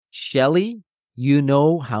Shelly, you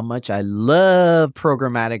know how much I love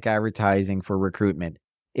programmatic advertising for recruitment.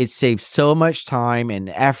 It saves so much time and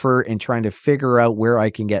effort in trying to figure out where I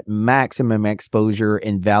can get maximum exposure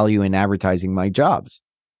and value in advertising my jobs.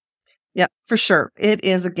 Yeah, for sure. It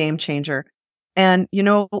is a game changer. And you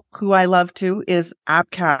know who I love too is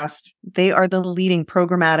Appcast. They are the leading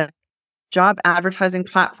programmatic job advertising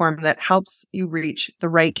platform that helps you reach the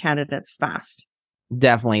right candidates fast.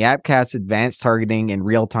 Definitely. Appcast's advanced targeting and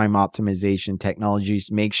real-time optimization technologies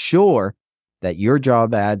make sure that your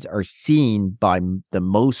job ads are seen by the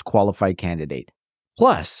most qualified candidate.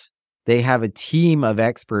 Plus, they have a team of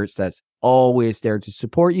experts that's always there to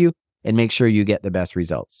support you and make sure you get the best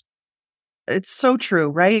results. It's so true,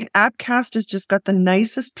 right? Appcast has just got the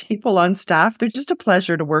nicest people on staff. They're just a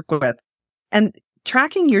pleasure to work with. And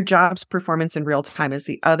tracking your job's performance in real time is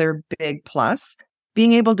the other big plus.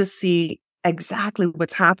 Being able to see exactly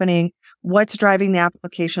what's happening, what's driving the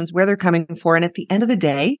applications, where they're coming for. And at the end of the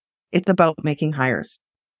day, it's about making hires.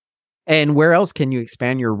 And where else can you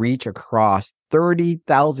expand your reach across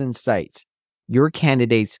 30,000 sites? Your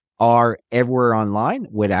candidates are everywhere online.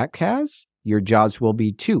 With Appcast, your jobs will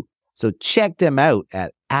be too. So check them out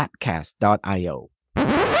at appcast.io.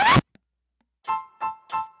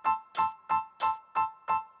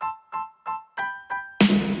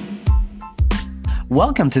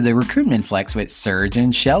 Welcome to the Recruitment Flex with Serge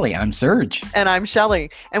and Shelly. I'm Serge. And I'm Shelly.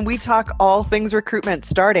 And we talk all things recruitment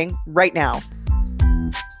starting right now.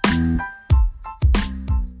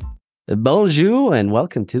 Bonjour and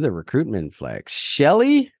welcome to the Recruitment Flex.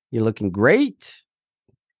 Shelly, you're looking great.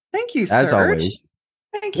 Thank you, Serge. As always.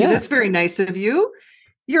 Thank you. Yeah. That's very nice of you.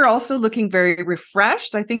 You're also looking very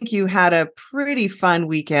refreshed. I think you had a pretty fun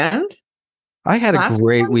weekend. I had a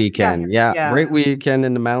great weekend. Yeah. Great weekend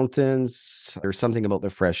in the mountains. There's something about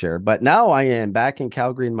the fresh air. But now I am back in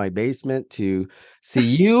Calgary in my basement to see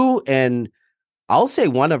you and I'll say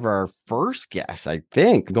one of our first guests, I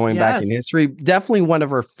think, going back in history. Definitely one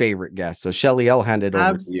of our favorite guests. So, Shelly, I'll hand it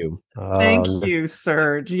over to you. Thank you,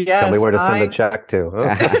 Serge. Yes, tell me where to send the check to.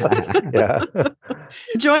 Yeah.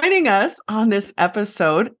 Joining us on this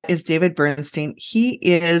episode is David Bernstein. He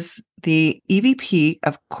is the EVP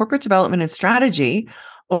of Corporate Development and Strategy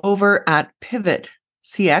over at pivotcx.io.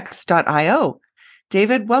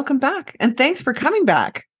 David, welcome back. And thanks for coming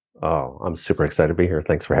back. Oh, I'm super excited to be here.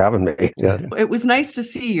 Thanks for having me. Yes. It was nice to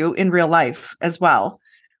see you in real life as well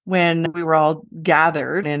when we were all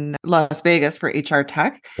gathered in Las Vegas for HR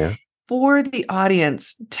Tech. Yeah. For the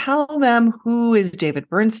audience, tell them who is David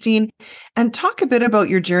Bernstein and talk a bit about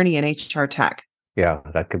your journey in HR Tech. Yeah,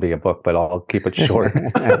 that could be a book, but I'll keep it short.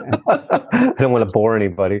 I don't want to bore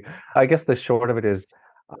anybody. I guess the short of it is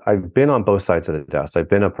I've been on both sides of the desk. I've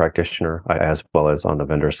been a practitioner as well as on the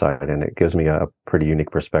vendor side, and it gives me a pretty unique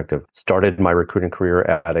perspective. Started my recruiting career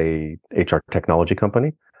at a HR technology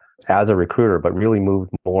company as a recruiter, but really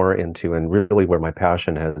moved more into, and really where my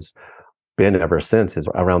passion has been ever since, is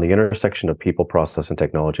around the intersection of people, process, and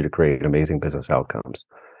technology to create amazing business outcomes.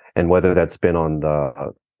 And whether that's been on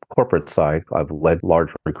the corporate side, I've led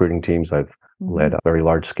large recruiting teams. I've led a very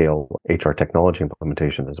large-scale HR technology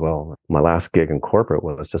implementation as well. My last gig in corporate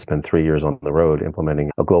was to spend 3 years on the road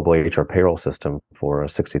implementing a global HR payroll system for a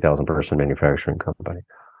 60,000-person manufacturing company.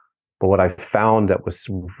 But what I found that was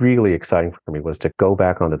really exciting for me was to go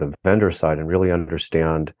back onto the vendor side and really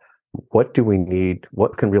understand what do we need,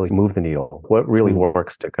 what can really move the needle, what really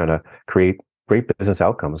works to kind of create great business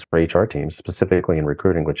outcomes for HR teams, specifically in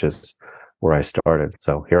recruiting, which is where I started.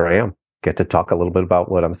 So here I am. Get to talk a little bit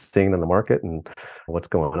about what I'm seeing in the market and what's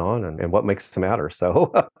going on and what makes it matter.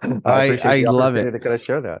 So I love it. To kind of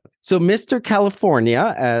share that. So Mr.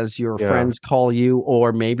 California, as your friends call you,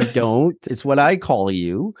 or maybe don't, it's what I call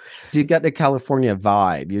you. You got the California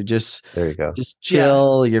vibe. You're just, there you go. Just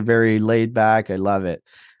chill. Yeah. You're very laid back. I love it.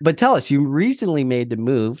 But tell us, you recently made the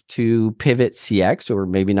move to Pivot CX, or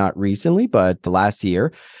maybe not recently, but the last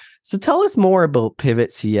year. So tell us more about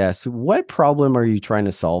Pivot CS. What problem are you trying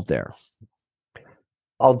to solve there?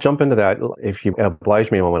 I'll jump into that. If you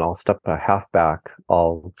oblige me a moment, I'll step a half back.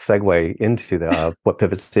 I'll segue into what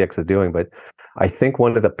Pivot CX is doing. But I think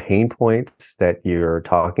one of the pain points that you're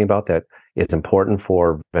talking about that is important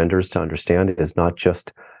for vendors to understand is not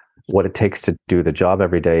just what it takes to do the job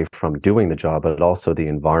every day from doing the job, but also the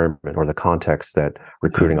environment or the context that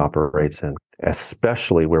recruiting operates in,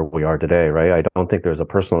 especially where we are today, right? I don't think there's a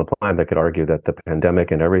person on the planet that could argue that the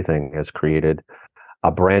pandemic and everything has created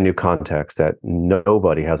a brand new context that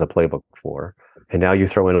nobody has a playbook for. And now you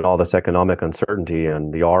throw in all this economic uncertainty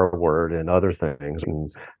and the R word and other things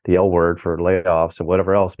and the L word for layoffs and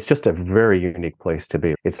whatever else. It's just a very unique place to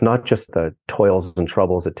be. It's not just the toils and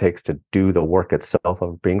troubles it takes to do the work itself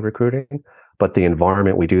of being recruiting, but the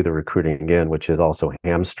environment we do the recruiting in, which is also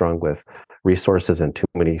hamstrung with resources and too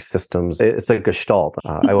many systems. It's a gestalt.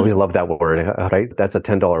 I always love that word, right? That's a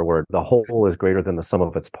 $10 word. The whole is greater than the sum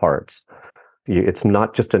of its parts. It's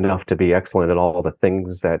not just enough to be excellent at all the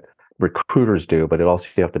things that recruiters do, but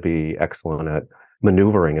you have to be excellent at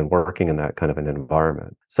maneuvering and working in that kind of an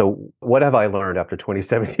environment. So what have I learned after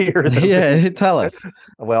 27 years? Yeah, tell us.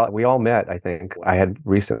 Well, we all met, I think. I had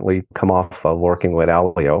recently come off of working with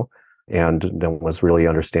Alio and then was really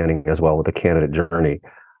understanding as well with the candidate journey.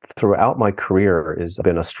 Throughout my career has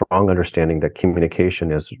been a strong understanding that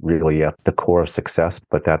communication is really at the core of success,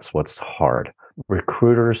 but that's what's hard.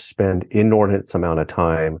 Recruiters spend inordinate amount of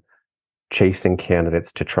time chasing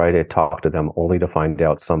candidates to try to talk to them, only to find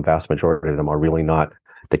out some vast majority of them are really not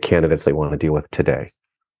the candidates they want to deal with today.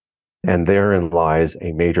 And therein lies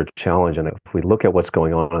a major challenge. And if we look at what's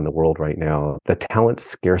going on in the world right now, the talent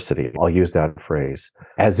scarcity, I'll use that phrase,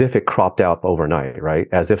 as if it cropped out overnight, right?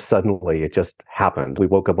 As if suddenly it just happened. We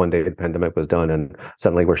woke up one day, the pandemic was done, and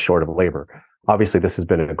suddenly we're short of labor. Obviously, this has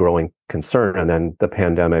been a growing concern. And then the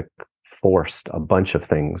pandemic forced a bunch of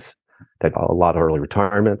things, that a lot of early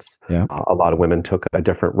retirements, a lot of women took a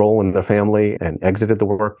different role in their family and exited the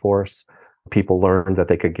workforce. People learned that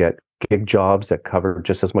they could get gig jobs that covered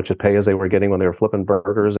just as much pay as they were getting when they were flipping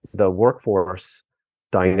burgers. The workforce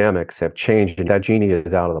dynamics have changed, and that genie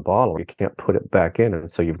is out of the bottle. You can't put it back in. And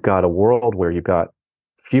so you've got a world where you've got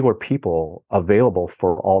fewer people available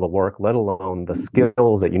for all the work, let alone the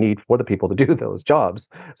skills that you need for the people to do those jobs.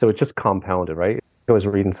 So it's just compounded, right? I was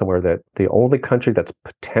reading somewhere that the only country that's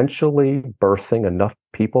potentially birthing enough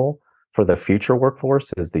people for the future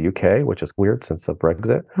workforce is the UK, which is weird since the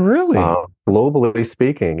Brexit. Really? Globally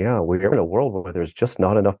speaking, we're in a world where there's just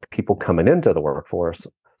not enough people coming into the workforce.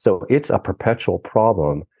 So it's a perpetual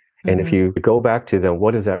problem. And if you go back to then,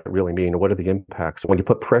 what does that really mean? What are the impacts? When you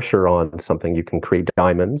put pressure on something, you can create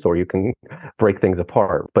diamonds or you can break things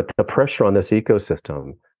apart. But the pressure on this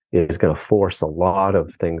ecosystem is going to force a lot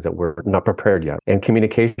of things that we're not prepared yet. And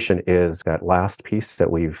communication is that last piece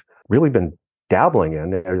that we've really been dabbling in.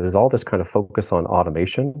 There's all this kind of focus on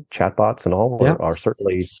automation, chatbots and all are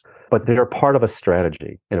certainly, but they're part of a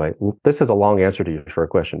strategy. Anyway, this is a long answer to your short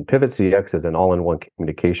question. Pivot CX is an all-in-one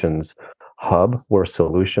communications hub. We're a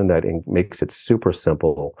solution that makes it super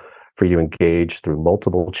simple for you to engage through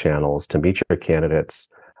multiple channels to meet your candidates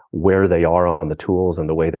where they are on the tools and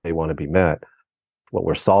the way they want to be met. What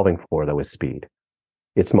we're solving for, though, is speed.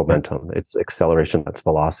 It's momentum. It's acceleration. That's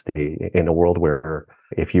velocity in a world where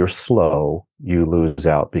if you're slow, you lose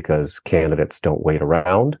out because candidates don't wait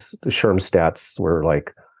around. The SHRM stats were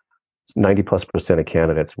like 90+% of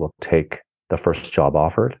candidates will take the first job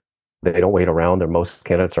offered. They don't wait around. Most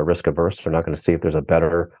candidates are risk averse. They're not going to see if there's a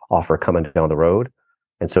better offer coming down the road.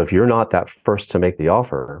 And so if you're not that first to make the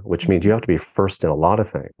offer, which means you have to be first in a lot of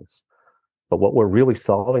things. But what we're really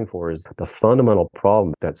solving for is the fundamental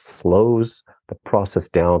problem that slows the process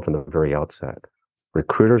down from the very outset.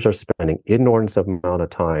 Recruiters are spending inordinate amount of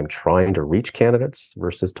time trying to reach candidates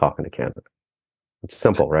versus talking to candidates. It's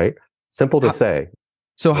simple, right? Simple to say.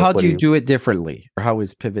 So how do you do it differently? Or how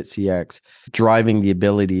is Pivot CX driving the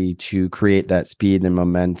ability to create that speed and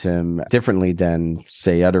momentum differently than,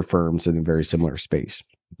 say, other firms in a very similar space?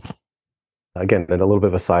 Again, a little bit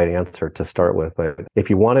of a side answer to start with, but if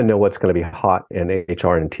you want to know what's going to be hot in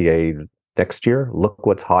HR and TA next year, look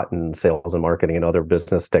what's hot in sales and marketing and other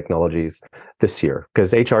business technologies this year,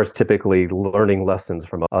 because HR is typically learning lessons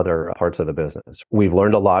from other parts of the business. We've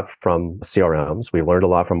learned a lot from CRMs. We've learned a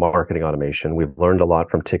lot from marketing automation. We've learned a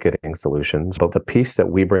lot from ticketing solutions. But the piece that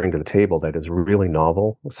we bring to the table that is really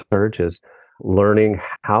novel, Serge, is learning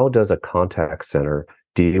how does a contact center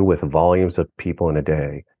deal with volumes of people in a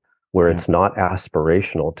day, where it's not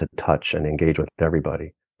aspirational to touch and engage with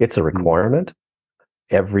everybody. It's a requirement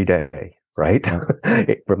every day, right?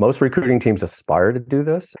 Most recruiting teams aspire to do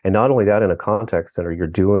this. And not only that, in a contact center, you're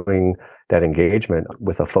doing that engagement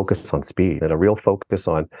with a focus on speed and a real focus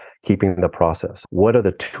on keeping the process. What are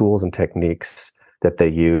the tools and techniques that they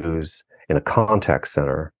use in a contact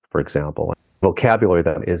center, for example? Vocabulary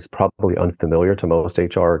that is probably unfamiliar to most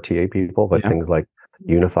HR or TA people, but things like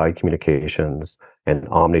unified communications and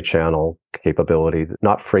omni-channel capability,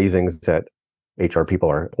 not phrasings that HR people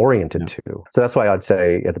are oriented to. So that's why I'd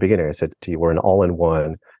say at the beginning, I said to you, we're an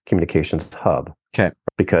all-in-one communications hub. Okay.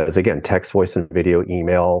 Because again, text, voice, and video,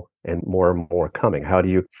 email, and more coming. How do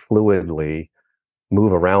you fluidly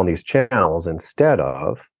move around these channels instead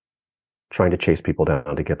of trying to chase people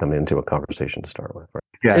down to get them into a conversation to start with. Right?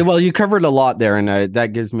 Yeah. Well, you covered a lot there, and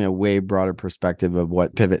that gives me a way broader perspective of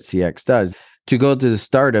what Pivot CX does. To go to the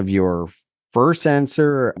start of your first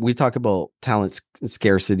answer, we talk about talent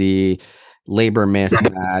scarcity, labor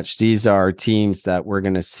mismatch. These are teams that we're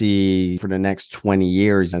going to see for the next 20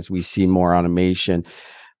 years as we see more automation.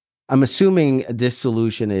 I'm assuming this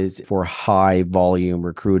solution is for high volume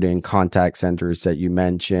recruiting contact centers that you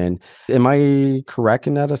mentioned. Am I correct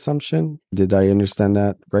in that assumption? Did I understand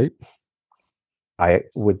that right? I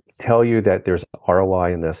would tell you that there's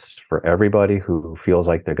ROI in this for everybody who feels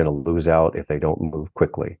like they're going to lose out if they don't move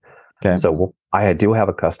quickly. Okay. So I do have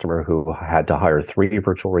a customer who had to hire 3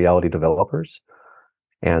 virtual reality developers.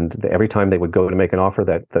 And every time they would go to make an offer,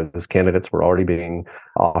 that those candidates were already being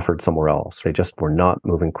offered somewhere else. They just were not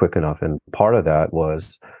moving quick enough. And part of that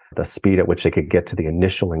was the speed at which they could get to the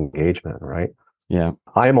initial engagement, right? Yeah.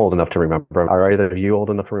 I'm old enough to remember. Are either of you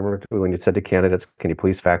old enough to remember when you said to candidates, can you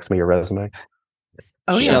please fax me your resume?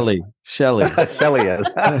 Oh, yeah. Shelley is.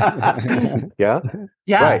 Yeah.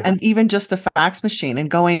 Yeah. Right. And even just the fax machine and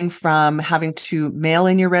going from having to mail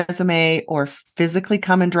in your resume or physically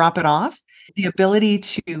come and drop it off, the ability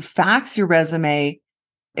to fax your resume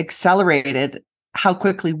accelerated how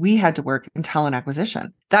quickly we had to work in talent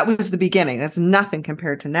acquisition. That was the beginning. That's nothing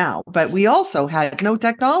compared to now. But we also had no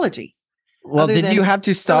technology. Well, did you have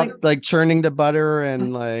to stop like churning the butter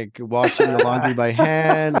and like washing the laundry by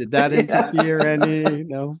hand? Did that interfere any?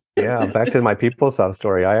 No. Yeah, back to my PeopleSoft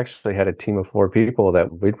story. I actually had a team of 4 people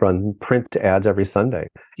that we'd run print ads every Sunday.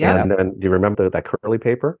 Yeah. And then do you remember that curly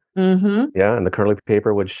paper? Mm-hmm. Yeah, and the curly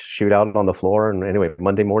paper would shoot out on the floor. And anyway,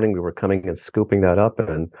 Monday morning we were coming and scooping that up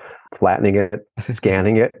and flattening it,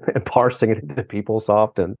 scanning it, and parsing it into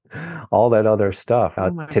PeopleSoft and all that other stuff.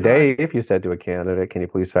 Today, if you said to a candidate, "Can you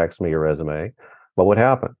please fax me your resume?" What would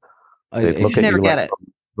happen? They'd look at you like,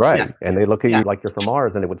 right. Yeah. And they look at you like you're from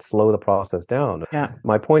Mars, and it would slow the process down. Yeah.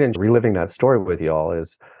 My point in reliving that story with y'all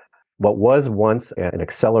is what was once an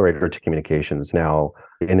accelerator to communications now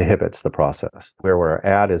inhibits the process. Where we're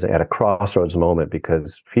at is at a crossroads moment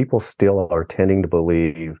because people still are tending to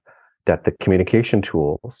believe that the communication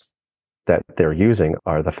tools that they're using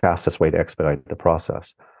are the fastest way to expedite the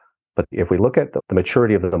process. But if we look at the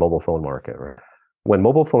maturity of the mobile phone market, right? When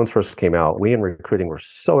mobile phones first came out, we in recruiting were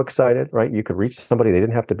so excited, right? You could reach somebody. They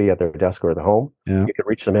didn't have to be at their desk or at their home. Yeah. You could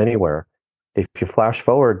reach them anywhere. If you flash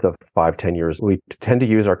forward the 5-10 years, we tend to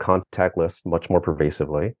use our contact list much more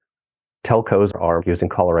pervasively. Telcos are using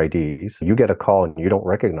caller IDs. You get a call and you don't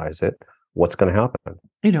recognize it. What's going to happen?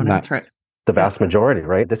 You don't answer it. The vast majority,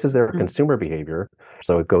 right? This is their consumer behavior.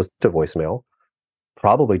 So it goes to voicemail,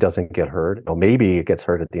 probably doesn't get heard. Or maybe it gets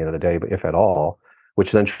heard at the end of the day, but if at all,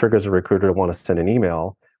 which then triggers a recruiter to want to send an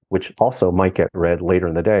email, which also might get read later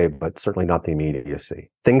in the day, but certainly not the immediacy.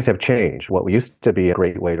 Things have changed. What used to be a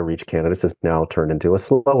great way to reach candidates is now turned into a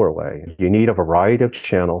slower way. You need a variety of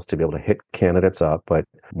channels to be able to hit candidates up, but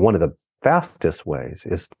one of the fastest ways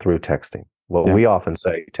is through texting. We often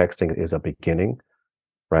say texting is a beginning,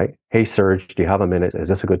 right? Hey, Serge, do you have a minute? Is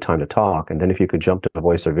this a good time to talk? And then if you could jump to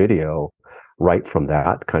voice or video right from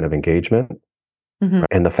that kind of engagement, mm-hmm.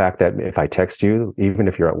 And the fact that if I text you, even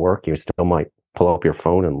if you're at work, you still might pull up your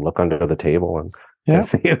phone and look under the table and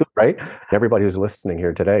see it, right? Everybody who's listening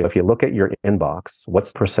here today, if you look at your inbox,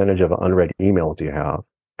 what's the percentage of unread emails do you have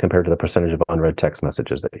compared to the percentage of unread text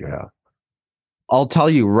messages that you have? I'll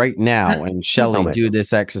tell you right now, and Shelley, do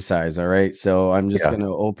this exercise, all right? So I'm just going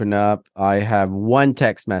to open up. I have 1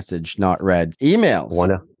 text message not read.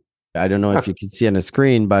 Emails. I don't know if you can see on the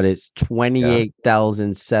screen, but it's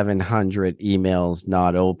 28,700 emails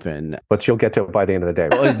not open. But you'll get to it by the end of the day.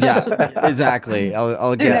 Yeah, exactly.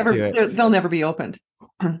 I'll get to it. They'll never be opened.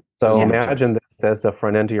 So imagine this as the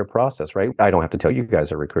front end of your process, right? I don't have to tell you guys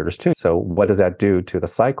are recruiters too. So what does that do to the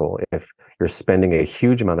cycle? If you're spending a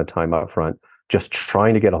huge amount of time up front just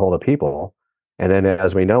trying to get a hold of people, and then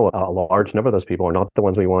as we know, a large number of those people are not the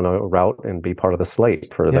ones we want to route and be part of the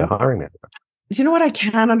slate for the hiring manager. You know what I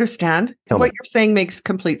can't understand? What you're saying makes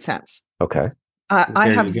complete sense. Okay. I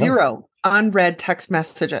have 0 unread text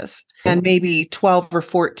messages and maybe 12 or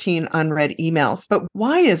 14 unread emails. But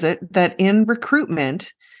why is it that in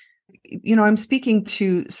recruitment, I'm speaking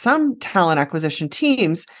to some talent acquisition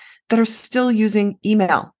teams that are still using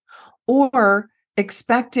email or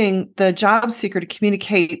expecting the job seeker to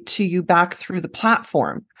communicate to you back through the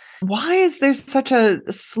platform? Why is there such a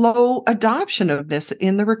slow adoption of this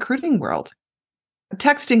in the recruiting world?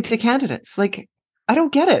 Texting to candidates, I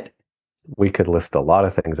don't get it. We could list a lot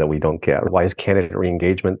of things that we don't get. Why is candidate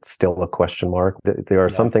re-engagement still a question mark? There are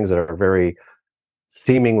some things that are very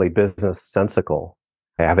seemingly business sensical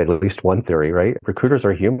I have at least one theory, right? Recruiters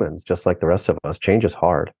are humans, just like the rest of us. Change is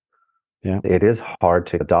hard. Yeah. It is hard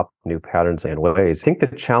to adopt new patterns and ways. I think the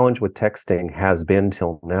challenge with texting has been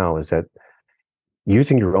till now is that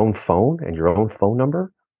using your own phone and your own phone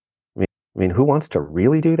number, I mean, who wants to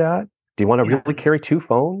really do that? Do you want to really carry two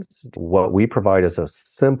phones? What we provide is a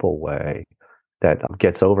simple way that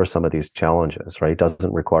gets over some of these challenges, right? It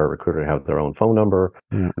doesn't require a recruiter to have their own phone number.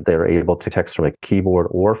 Yeah. They're able to text from a keyboard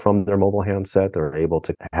or from their mobile handset. They're able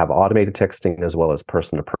to have automated texting as well as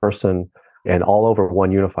person to person, and all over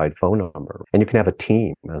one unified phone number. And you can have a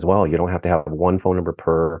team as well. You don't have to have one phone number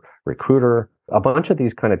per recruiter. A bunch of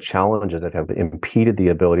these kind of challenges that have impeded the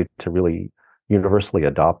ability to really universally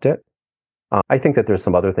adopt it. I think that there's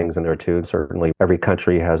some other things in there too. Certainly, every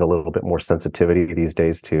country has a little bit more sensitivity these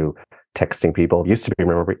days to texting people. It used to be,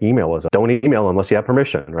 remember, email was don't email unless you have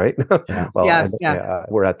permission, right? Yeah. Well, yes,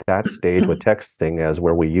 we're at that stage with texting as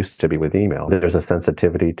where we used to be with email. There's a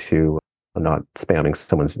sensitivity to not spamming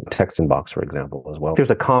someone's text inbox, for example, as well.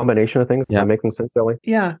 There's a combination of things. Am I making sense, Ellie?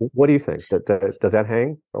 Yeah. What do you think? Does that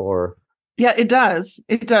hang or? Yeah, it does.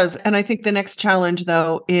 It does. And I think the next challenge,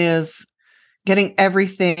 though, is getting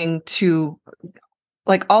everything to,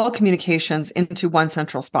 like, all communications into one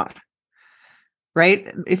central spot, right?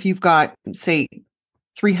 If you've got, say,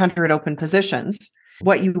 300 open positions,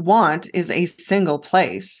 what you want is a single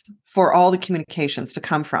place for all the communications to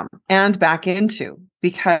come from and back into.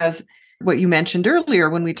 Because what you mentioned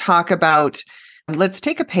earlier, when we talk about, let's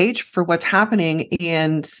take a page for what's happening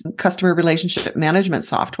in customer relationship management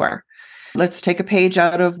software. Let's take a page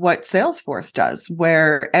out of what Salesforce does,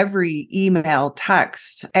 where every email,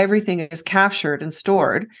 text, everything is captured and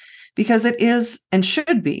stored because it is and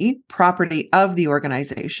should be property of the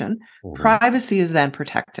organization. Mm-hmm. Privacy is then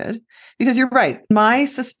protected because you're right. My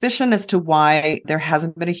suspicion as to why there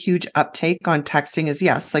hasn't been a huge uptake on texting is,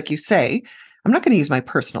 yes, like you say, I'm not going to use my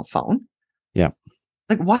personal phone. Yeah.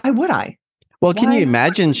 Like, why would I? Well, can you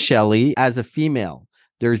imagine, Shelley, as a female?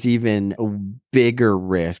 There's even a bigger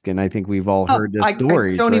risk. And I think we've all heard the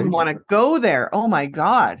stories. I don't even want to go there. Oh, my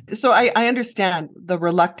God. So I understand the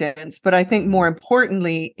reluctance, but I think more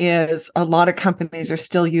importantly is a lot of companies are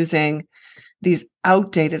still using these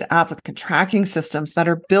outdated applicant tracking systems that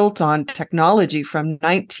are built on technology from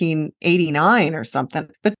 1989 or something,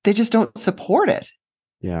 but they just don't support it.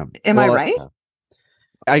 Yeah. Am I right?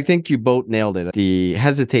 I think you both nailed it. The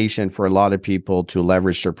hesitation for a lot of people to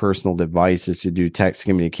leverage their personal devices to do text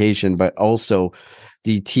communication, but also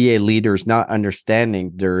the TA leaders not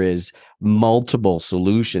understanding there is multiple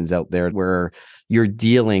solutions out there where you're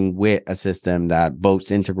dealing with a system that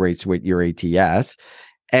both integrates with your ATS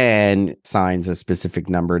and signs a specific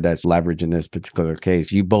number that's leveraged in this particular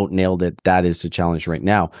case. You both nailed it. That is the challenge right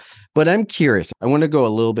now. But I'm curious. I want to go a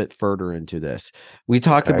little bit further into this. We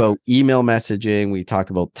talk about email messaging. We talk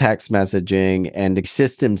about text messaging, and the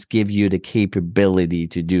systems give you the capability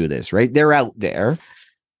to do this, right? They're out there.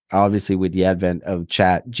 Obviously, with the advent of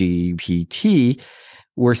ChatGPT,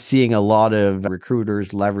 we're seeing a lot of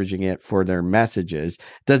recruiters leveraging it for their messages.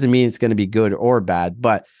 Doesn't mean it's going to be good or bad,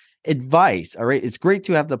 but advice, all right? It's great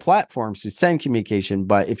to have the platforms to send communication,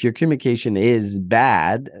 but if your communication is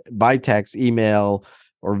bad by text, email,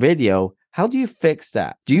 or video, how do you fix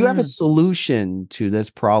that? Do you have a solution to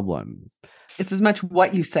this problem? It's as much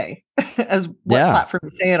what you say as what platform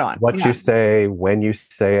you say it on. What you say, when you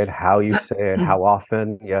say it, how you say it, how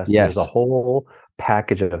often. Yes, there's a whole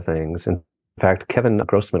package of things. In fact, Kevin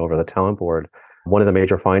Grossman over the talent board, one of the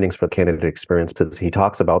major findings for the candidate experience is he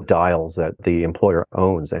talks about dials that the employer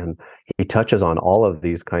owns, and he touches on all of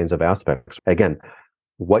these kinds of aspects. Again,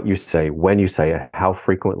 what you say, when you say it, how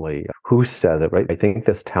frequently, who says it, right? I think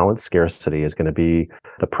this talent scarcity is going to be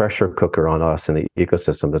the pressure cooker on us in the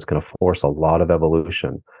ecosystem that's going to force a lot of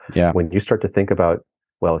evolution. Yeah. When you start to think about,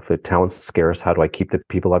 well, if the talent's scarce, how do I keep the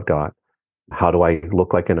people I've got? How do I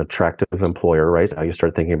look like an attractive employer, right? Now you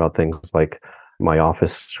start thinking about things like my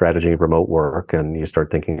office strategy, remote work, and you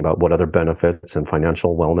start thinking about what other benefits and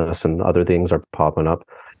financial wellness and other things are popping up.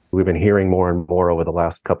 We've been hearing more and more over the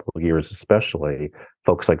last couple of years, especially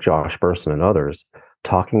folks like Josh Bernstein and others,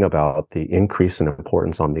 talking about the increase in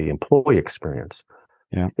importance on the employee experience.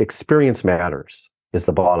 Yeah. Experience matters is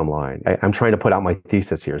the bottom line. I'm trying to put out my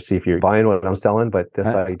thesis here, see if you're buying what I'm selling, but this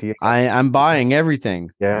idea. I'm buying everything.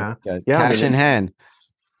 Yeah. Cash in hand.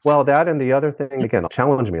 Well, that and the other thing, again,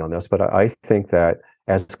 challenge me on this, but I think that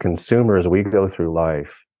as consumers, we go through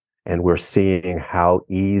life and we're seeing how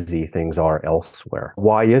easy things are elsewhere.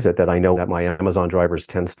 Why is it that I know that my Amazon driver is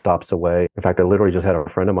 10 stops away? In fact, I literally just had a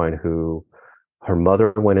friend of mine who her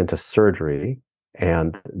mother went into surgery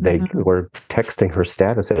and they were texting her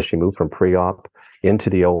status as she moved from pre-op into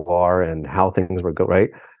the OR and how things would go, right?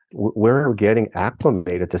 We're getting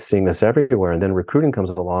acclimated to seeing this everywhere. And then recruiting comes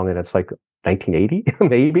along and it's like 1980,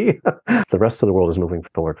 maybe. The rest of the world is moving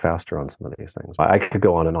forward faster on some of these things. I could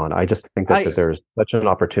go on and on. I just think that there's such an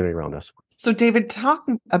opportunity around this. So, David, talk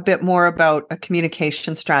a bit more about a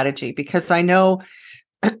communication strategy, because I know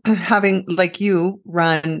having, like you,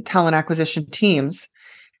 run talent acquisition teams,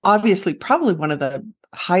 obviously probably one of the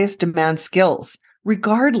highest demand skills,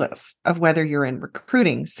 regardless of whether you're in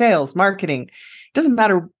recruiting, sales, marketing. It doesn't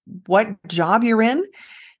matter what job you're in.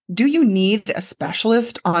 Do you need a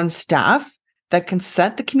specialist on staff that can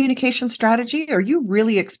set the communication strategy? Or are you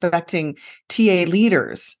really expecting TA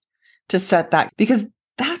leaders to set that? Because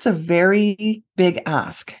that's a very big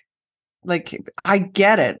ask. Like, I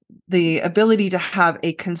get it. The ability to have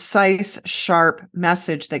a concise, sharp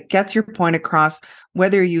message that gets your point across,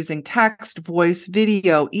 whether you're using text, voice,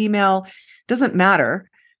 video, email, doesn't matter.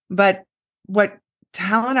 But what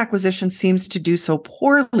talent acquisition seems to do so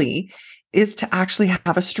poorly is to actually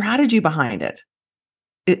have a strategy behind it.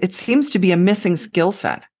 It seems to be a missing skill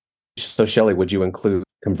set. So, Shelley, would you include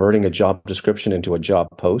converting a job description into a job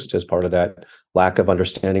post as part of that lack of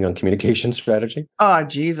understanding on communication strategy? Oh,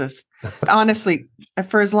 Jesus. Honestly,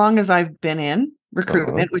 for as long as I've been in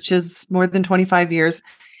recruitment, which is more than 25 years,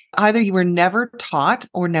 either you were never taught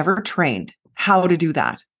or never trained how to do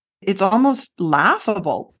that. It's almost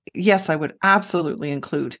laughable. Yes, I would absolutely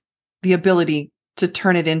include the ability to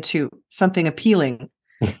turn it into something appealing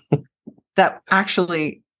that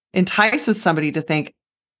actually entices somebody to think,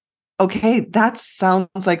 okay, that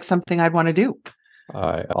sounds like something I'd want to do.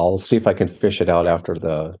 I'll see if I can fish it out after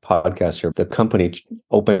the podcast here. The company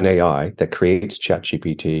OpenAI that creates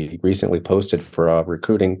ChatGPT recently posted for a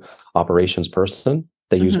recruiting operations person.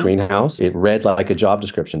 They use Greenhouse. It read like a job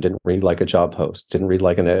description, didn't read like a job post, didn't read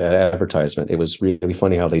like an advertisement. It was really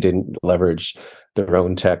funny how they didn't leverage their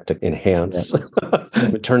own tech to enhance,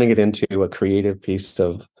 turning it into a creative piece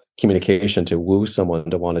of communication to woo someone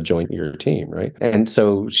to want to join your team, right? And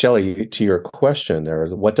so, Shelley, to your question there,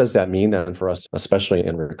 what does that mean then for us, especially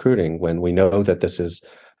in recruiting, when we know that this is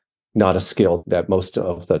not a skill that most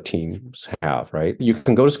of the teams have, right? You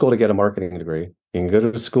can go to school to get a marketing degree. You can go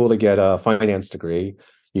to school to get a finance degree.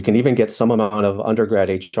 You can even get some amount of undergrad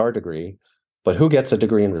HR degree. But who gets a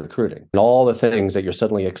degree in recruiting? And all the things that you're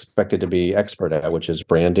suddenly expected to be expert at, which is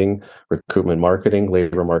branding, recruitment marketing,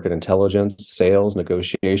 labor market intelligence, sales,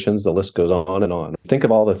 negotiations, the list goes on and on. Think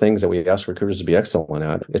of all the things that we ask recruiters to be excellent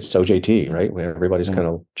at. It's OJT, right? Where everybody's kind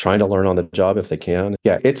of trying to learn on the job if they can.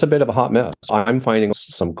 Yeah, it's a bit of a hot mess. I'm finding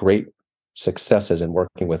some great successes in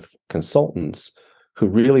working with consultants who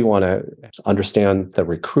really want to understand the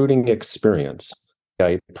recruiting experience.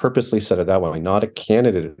 I purposely said it that way, not a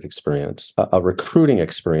candidate experience, a recruiting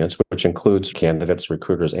experience, which includes candidates,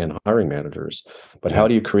 recruiters, and hiring managers. But how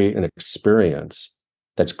do you create an experience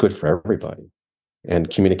that's good for everybody? And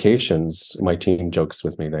communications, my team jokes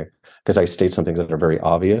with me because I state some things that are very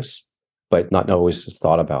obvious, but not always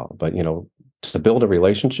thought about. But, to build a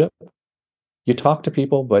relationship, you talk to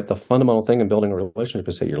people, but the fundamental thing in building a relationship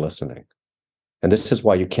is that you're listening. And this is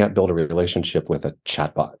why you can't build a relationship with a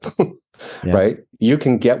chatbot, right? You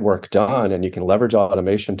can get work done and you can leverage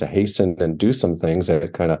automation to hasten and do some things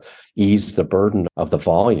that kind of ease the burden of the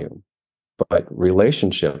volume. But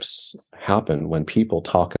relationships happen when people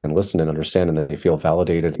talk and listen and understand and they feel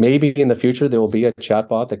validated. Maybe in the future, there will be a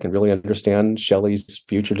chatbot that can really understand Shelley's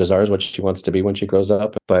future desires, what she wants to be when she grows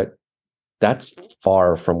up. But that's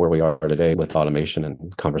far from where we are today with automation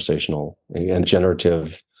and conversational and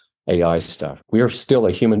generative AI stuff. We are still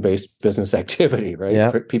a human-based business activity, right?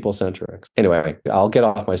 Yeah. People-centric. Anyway, I'll get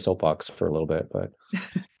off my soapbox for a little bit, but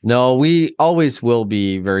no, we always will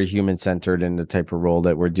be very human-centered in the type of role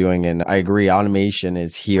that we're doing. And I agree, automation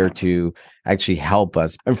is here to actually help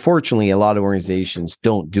us. Unfortunately, a lot of organizations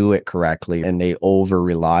don't do it correctly and they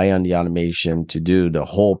over-rely on the automation to do the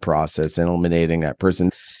whole process, eliminating that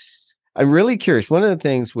person. I'm really curious. One of the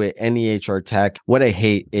things with any HR tech, what I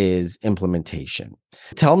hate is implementation.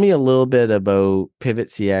 Tell me a little bit about Pivot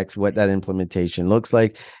CX, what that implementation looks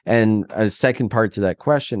like. And a second part to that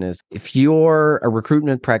question is, if you're a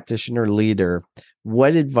recruitment practitioner leader,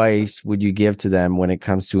 what advice would you give to them when it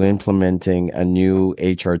comes to implementing a new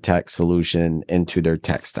HR tech solution into their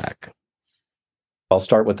tech stack? I'll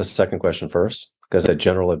start with the second question first, because the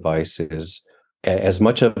general advice is, as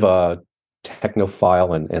much of a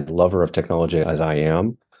technophile and lover of technology as I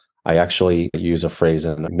am, I actually use a phrase,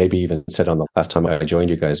 and maybe even said on the last time I joined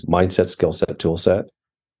you guys, mindset, skill set, tool set.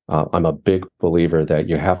 I'm a big believer that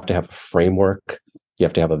you have to have a framework. You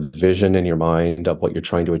have to have a vision in your mind of what you're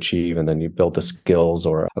trying to achieve, and then you build the skills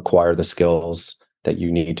or acquire the skills that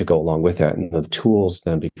you need to go along with that. And the tools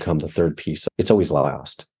then become the third piece. It's always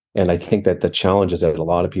last. And I think that the challenge is that a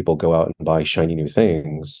lot of people go out and buy shiny new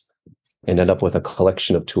things and end up with a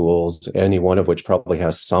collection of tools, any one of which probably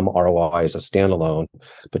has some ROI as a standalone,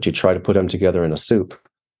 but you try to put them together in a soup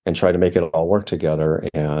and try to make it all work together.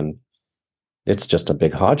 And it's just a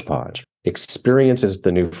big hodgepodge. Experience is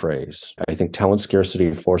the new phrase. I think talent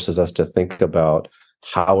scarcity forces us to think about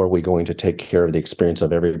how are we going to take care of the experience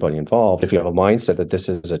of everybody involved. If you have a mindset that this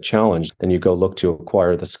is a challenge, then you go look to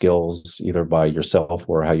acquire the skills either by yourself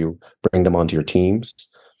or how you bring them onto your teams.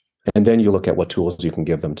 And then you look at what tools you can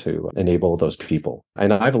give them to enable those people.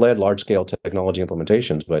 And I've led large-scale technology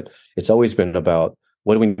implementations, but it's always been about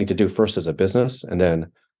what do we need to do first as a business, and then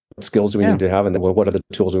what skills do we need to have, and then what are the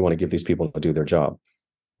tools we want to give these people to do their job.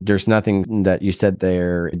 There's nothing that you said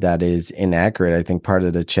there that is inaccurate. I think part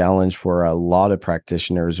of the challenge for a lot of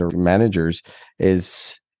practitioners or managers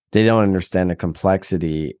is they don't understand the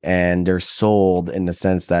complexity, and they're sold in the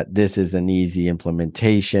sense that this is an easy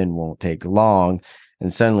implementation, won't take long.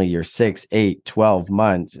 And suddenly you're 6, 8, 12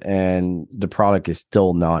 months and the product is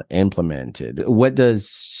still not implemented. What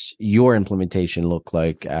does your implementation look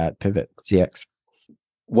like at Pivot CX?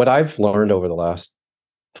 What I've learned over the last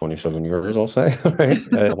 27 years, I'll say, right?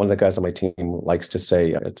 One of the guys on my team likes to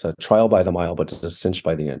say it's a trial by the mile, but it's a cinch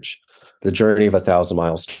by the inch. The journey of 1,000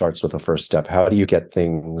 miles starts with the first step. How do you get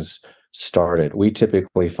things started? We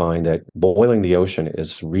typically find that boiling the ocean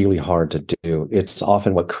is really hard to do. It's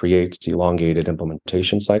often what creates elongated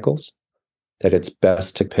implementation cycles, that it's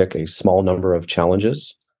best to pick a small number of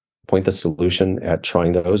challenges, point the solution at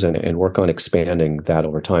trying those, and work on expanding that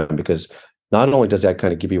over time. Because not only does that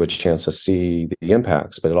kind of give you a chance to see the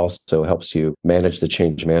impacts, but it also helps you manage the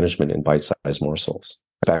change management in bite-sized morsels.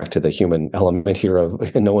 Back to the human element here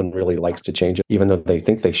of no one really likes to change it, even though they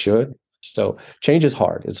think they should. So change is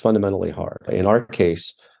hard. It's fundamentally hard. In our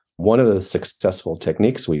case, one of the successful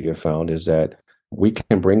techniques we have found is that we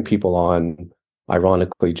can bring people on,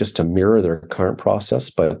 ironically, just to mirror their current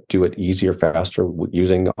process, but do it easier, faster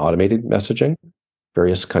using automated messaging,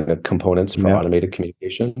 various kind of components for automated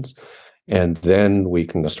communications. And then we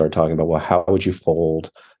can start talking about, well, how would you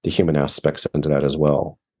fold the human aspects into that as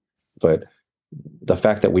well? But the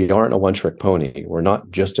fact that we aren't a one-trick pony, we're not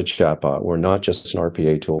just a chatbot, we're not just an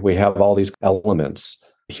RPA tool. We have all these elements,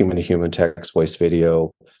 human-to-human text, voice,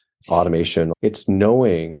 video, automation. It's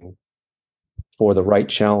knowing for the right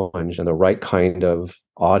challenge and the right kind of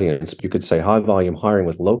audience. You could say high-volume hiring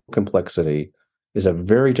with low complexity is a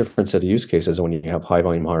very different set of use cases than when you have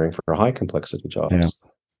high-volume hiring for high-complexity jobs. Yeah.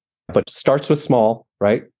 But starts with small,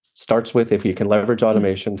 right? Starts with if you can leverage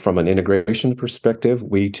automation from an integration perspective.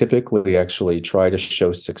 We typically actually try to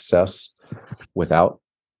show success without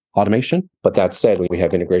automation. But that said, we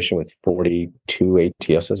have integration with 42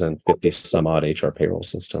 ATSs and 50 some odd HR payroll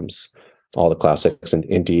systems, all the classics, and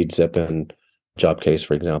Indeed, Zip, and Jobcase,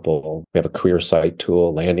 for example. We have a career site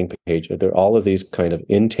tool, landing page. All of these kind of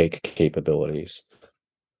intake capabilities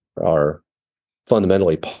are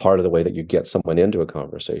fundamentally part of the way that you get someone into a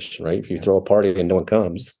conversation, right? If you throw a party and no one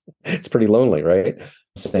comes, it's pretty lonely, right?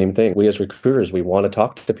 Same thing. We as recruiters, we want to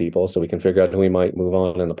talk to people so we can figure out who we might move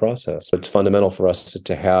on in the process. It's fundamental for us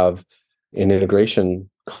to have an integration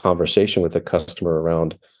conversation with the customer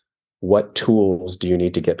around what tools do you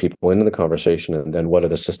need to get people into the conversation, and then what are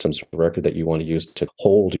the systems of record that you want to use to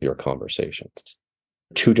hold your conversations.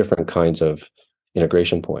 Two different kinds of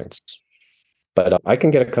integration points. But I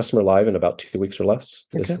can get a customer live in about 2 weeks or less,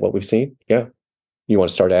 is what we've seen. Yeah. You want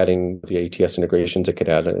to start adding the ATS integrations, it could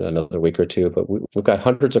add another week or two. But we've got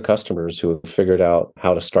hundreds of customers who have figured out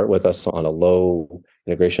how to start with us on a low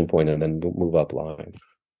integration point and then move up line.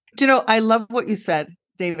 Do you know, I love what you said,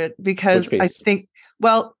 David, because I think,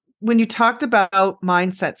 well, when you talked about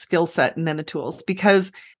mindset, skill set, and then the tools,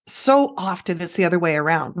 because so often it's the other way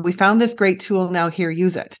around. We found this great tool, now here,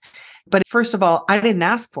 use it. But first of all, I didn't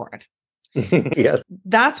ask for it. Yes.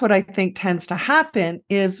 That's what I think tends to happen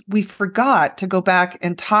is we forgot to go back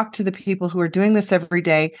and talk to the people who are doing this every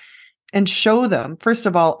day and show them, first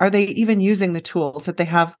of all, are they even using the tools that they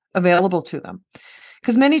have available to them?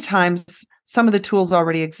 Because many times some of the tools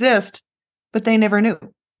already exist, but they never knew,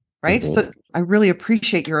 right? Mm-hmm. So I really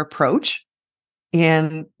appreciate your approach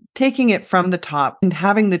in taking it from the top and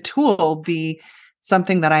having the tool be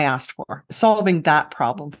something that I asked for, solving that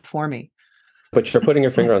problem for me. But you're putting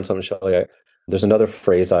your finger on something, Shelley. There's another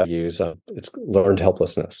phrase I use. It's learned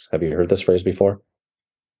helplessness. Have you heard this phrase before?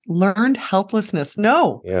 Learned helplessness?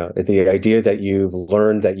 No. Yeah. The idea that you've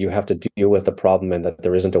learned that you have to deal with the problem and that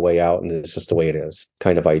there isn't a way out and it's just the way it is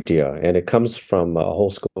kind of idea. And it comes from a whole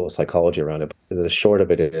school of psychology around it. But the short of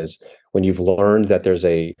it is when you've learned that there's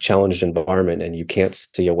a challenged environment and you can't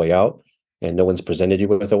see a way out and no one's presented you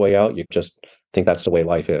with a way out, you just think that's the way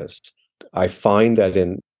life is. I find that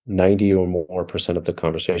in 90 or more % of the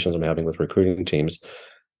conversations I'm having with recruiting teams,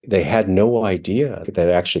 they had no idea that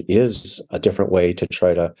it actually is a different way to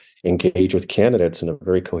try to engage with candidates in a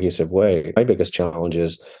very cohesive way. My biggest challenge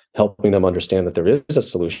is helping them understand that there is a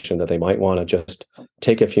solution that they might want to just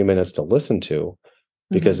take a few minutes to listen to,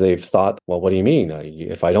 because they've thought, well, what do you mean?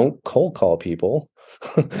 If I don't cold call people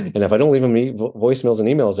and if I don't leave them voicemails and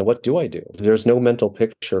emails, then what do I do? There's no mental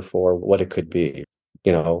picture for what it could be.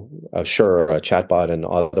 Sure, a chatbot and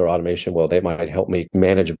other automation, well, they might help me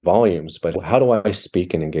manage volumes, but how do I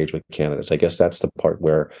speak and engage with candidates? I guess that's the part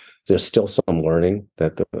where there's still some learning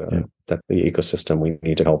that the ecosystem we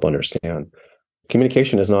need to help understand.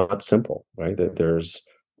 Communication is not simple, right? That there's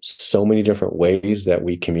so many different ways that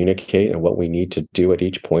we communicate and what we need to do at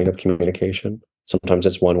each point of communication. Sometimes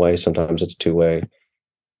it's one way, sometimes it's two way.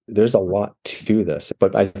 There's a lot to this,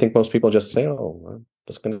 but I think most people just say, oh, I'm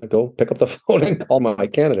just going to go pick up the phone and call my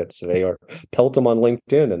candidates today, or pelt them on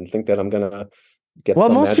LinkedIn and think that I'm going to get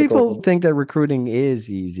some most people think that recruiting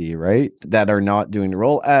is easy, right? That are not doing the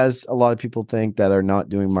role, as a lot of people think that are not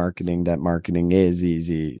doing marketing, that marketing is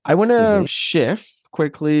easy. I want to shift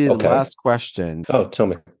quickly. The last question. Oh, tell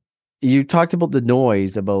me. You talked about the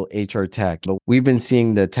noise about HR tech, but we've been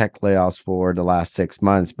seeing the tech layoffs for the last 6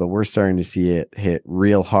 months, but we're starting to see it hit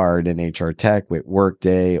real hard in HR tech with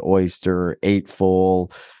Workday, Oyster,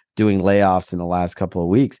 Eightful doing layoffs in the last couple of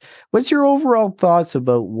weeks. What's your overall thoughts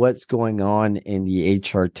about what's going on in the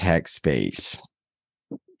HR tech space?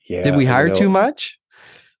 Yeah, did we hire too much?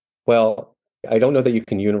 Well, I don't know that you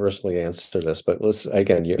can universally answer this, but let's,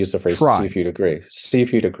 again, use the phrase, see if you'd agree. See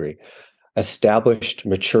if you'd agree. Established,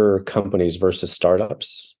 mature companies versus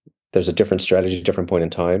startups, there's a different strategy, different point in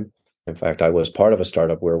time. In fact, I was part of a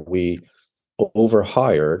startup where we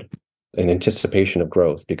overhired in anticipation of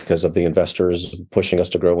growth because of the investors pushing us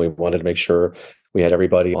to grow. We wanted to make sure we had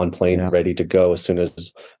everybody on plane ready to go as soon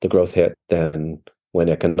as the growth hit. Then when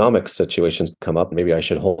economic situations come up, maybe I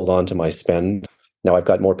should hold on to my spend. Now I've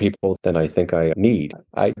got more people than I think I need.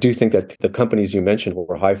 I do think that the companies you mentioned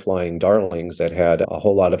were high-flying darlings that had a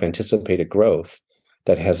whole lot of anticipated growth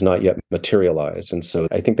that has not yet materialized. And so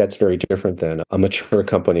I think that's very different than a mature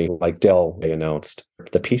company like Dell they announced.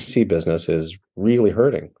 The PC business is really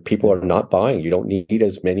hurting. People are not buying. You don't need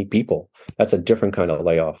as many people. That's a different kind of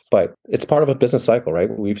layoff. But it's part of a business cycle, right?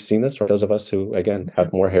 We've seen this for those of us who, again,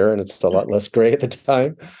 have more hair and it's a lot less gray at the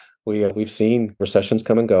time. We've seen recessions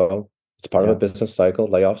come and go. It's part of a business cycle.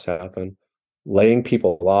 Layoffs happen. Laying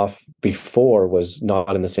people off before was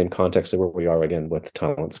not in the same context where we are again with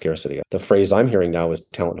talent scarcity. The phrase I'm hearing now is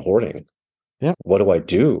talent hoarding. Yeah. What do I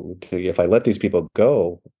do? If I let these people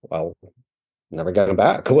go, I'll never get them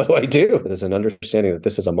back. What do I do? There's an understanding that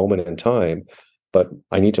this is a moment in time, but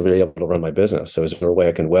I need to be able to run my business. So is there a way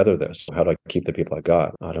I can weather this? How do I keep the people I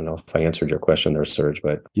got? I don't know if I answered your question there, Serge,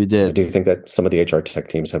 but you did. I do think that some of the HR tech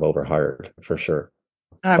teams have overhired for sure.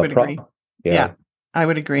 I would agree. Yeah, I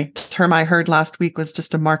would agree. The term I heard last week was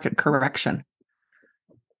just a market correction.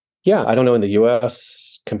 Yeah, I don't know in the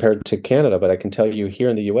US compared to Canada, but I can tell you here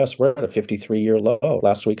in the US, we're at a 53-year low.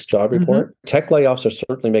 Last week's job report. Tech layoffs are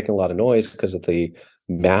certainly making a lot of noise because of the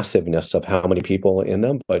massiveness of how many people in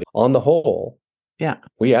them. But on the whole,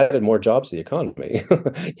 we added more jobs to the economy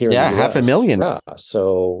here in the US. 500,000. Yeah,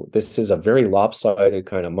 so this is a very lopsided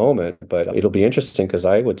kind of moment, but it'll be interesting because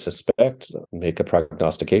I would suspect, make a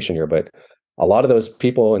prognostication here, but a lot of those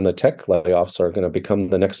people in the tech layoffs are going to become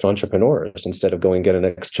the next entrepreneurs instead of going get a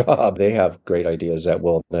next job. They have great ideas that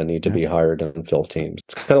will then need to be hired and fill teams.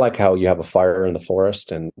 It's kind of like how you have a fire in the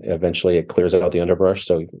forest and eventually it clears out the underbrush.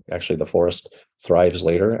 So actually the forest thrives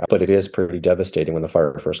later, but it is pretty devastating when the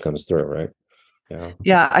fire first comes through, right?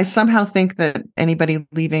 Yeah, I somehow think that anybody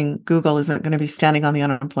leaving Google isn't going to be standing on the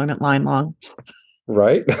unemployment line long.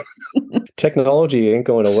 Right? Technology ain't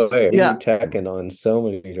going away. We need tech and on so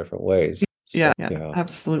many different ways. So,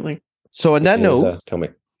 absolutely. So on that note, tell me,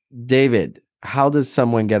 David, how does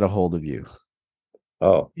someone get a hold of you?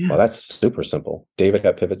 Oh, well, that's super simple.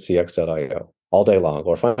 David@pivotcx.io all day long,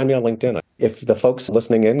 or find me on LinkedIn. If the folks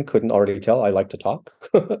listening in couldn't already tell, I like to talk.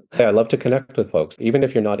 I love to connect with folks. Even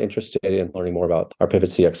if you're not interested in learning more about our Pivot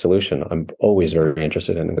CX solution, I'm always very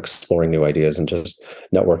interested in exploring new ideas and just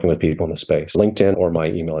networking with people in the space. LinkedIn or my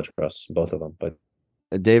email address, both of them. But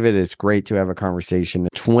David, it's great to have a conversation.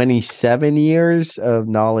 27 years of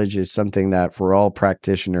knowledge is something that for all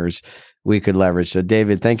practitioners, we could leverage. So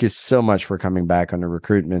David, thank you so much for coming back on the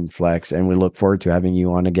Recruitment Flex, and we look forward to having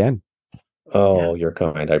you on again. Oh, you're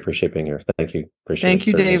kind. I appreciate being here. Thank you. Appreciate it. Thank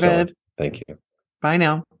you, David. Thank you. Bye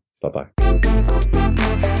now. Bye-bye.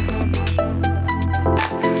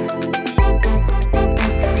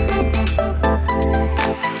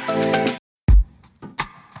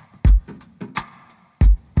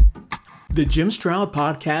 The Jim Stroud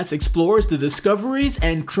Podcast explores the discoveries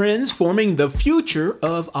and trends forming the future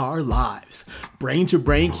of our lives.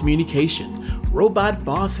 Brain-to-brain communication, robot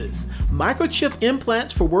bosses, microchip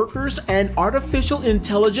implants for workers, and artificial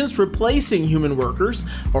intelligence replacing human workers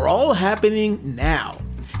are all happening now.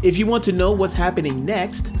 If you want to know what's happening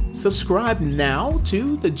next, subscribe now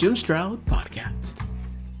to the Jim Stroud Podcast.